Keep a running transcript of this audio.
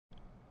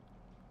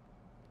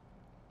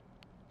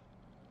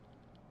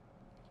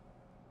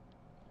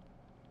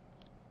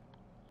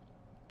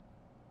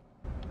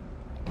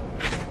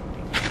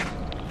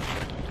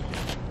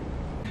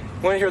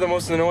Want to hear the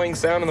most annoying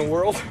sound in the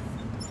world?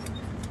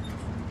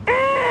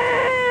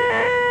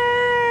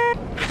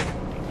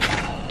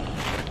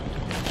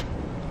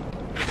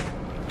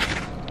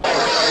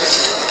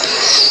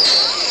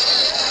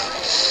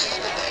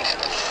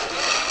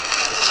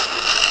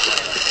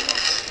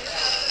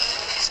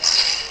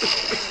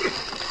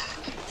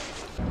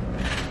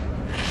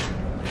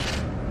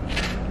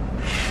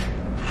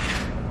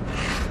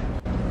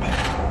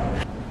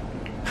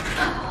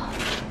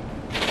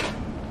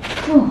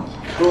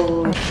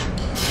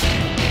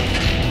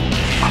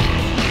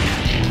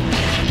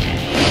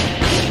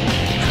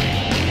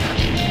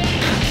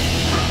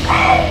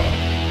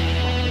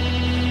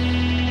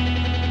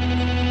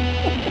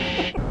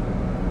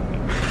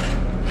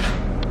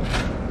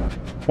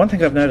 One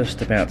thing I've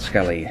noticed about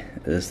Scully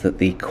is that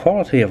the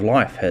quality of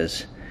life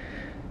has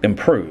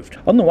improved.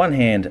 On the one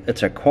hand,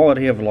 it's a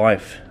quality of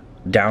life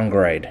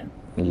downgrade,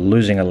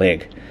 losing a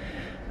leg.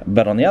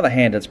 But on the other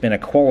hand, it's been a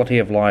quality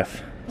of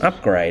life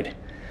upgrade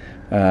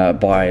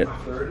by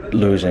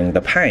losing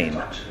the pain.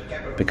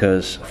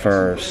 Because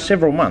for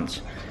several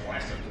months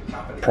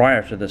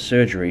prior to the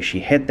surgery, she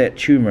had that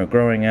tumor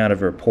growing out of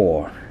her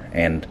paw,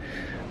 and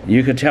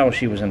you could tell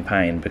she was in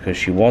pain because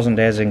she wasn't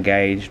as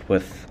engaged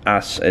with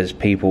us as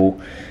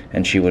people,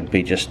 and she would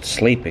be just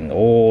sleeping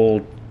all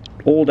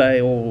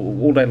day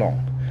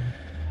long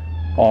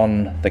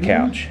on the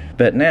couch.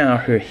 But now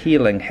her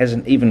healing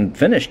hasn't even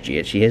finished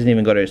yet. She hasn't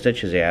even got her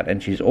stitches out,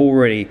 and she's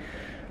already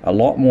a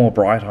lot more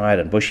bright-eyed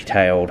and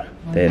bushy-tailed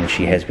than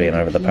she has been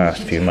over the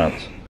past few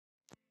months.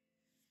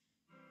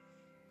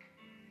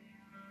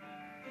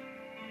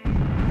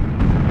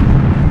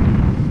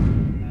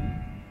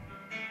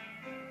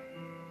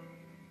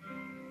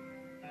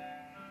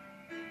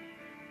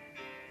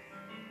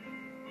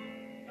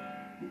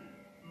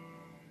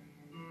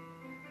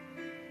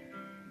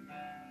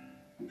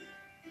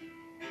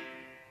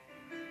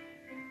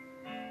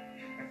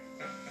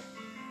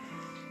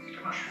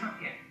 Come up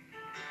here.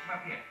 Come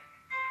up here.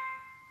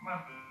 Come on.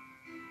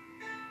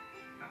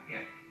 Up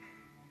here.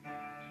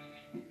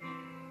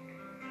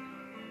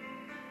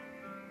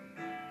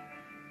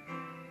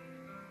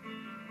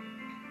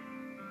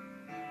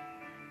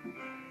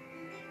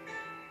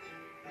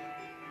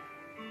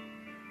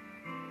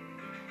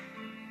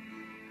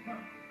 Come on.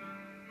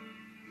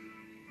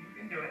 You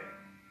can do it.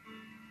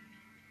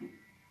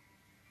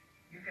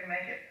 You can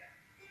make it.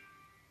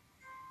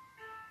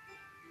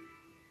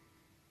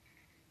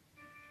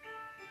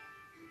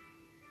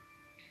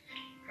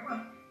 Come on.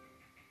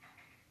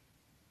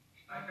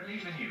 I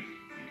believe in you. You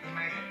can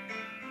make it.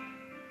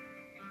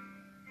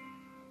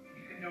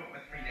 You can do it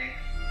with 3 days.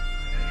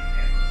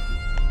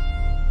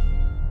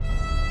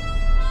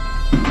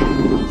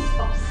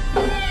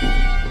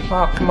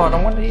 Oh, come on. I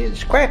want to hear the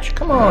scratch.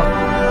 Come on.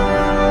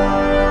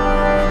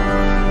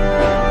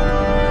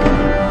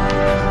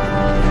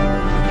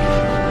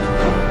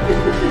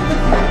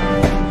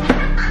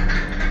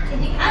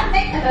 And you can't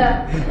make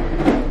her.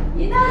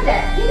 You know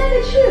that. You know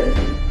the truth.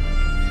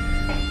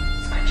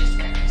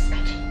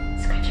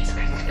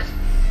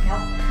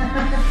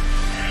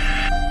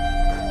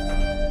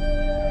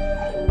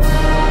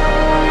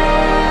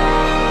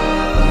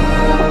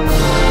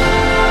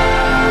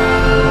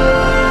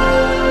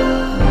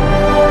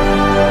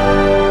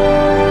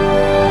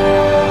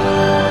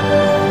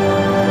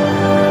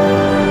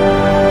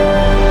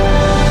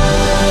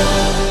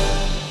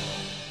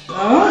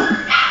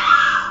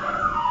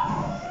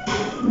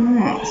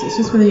 So it's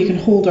just whether you can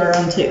hold her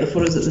and take the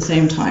photos at the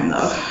same time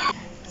though.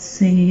 Let's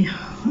see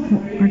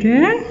what we're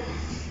doing.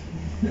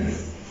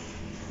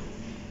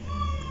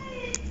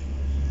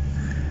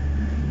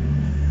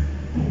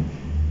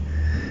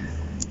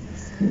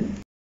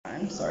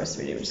 I'm sorry,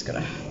 sweetie, we're just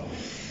gonna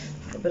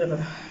put a bit of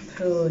a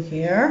pull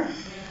here.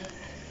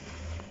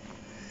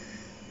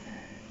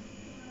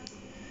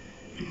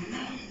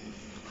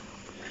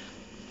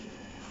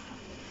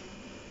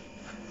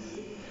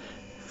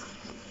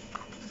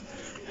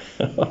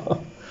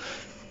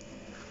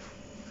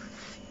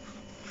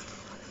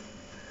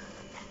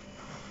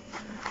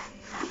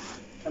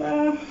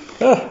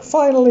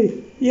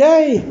 Finally!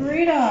 Yay!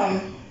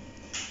 Freedom!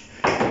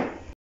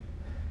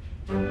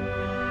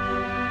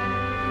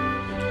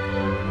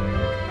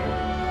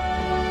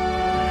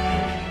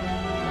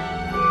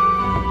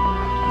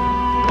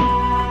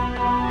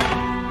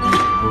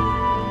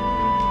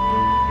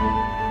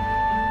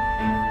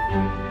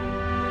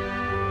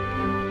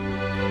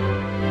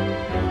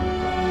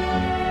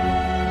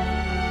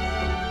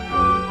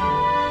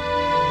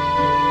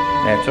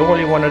 That's all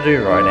you want to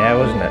do right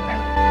now, isn't it?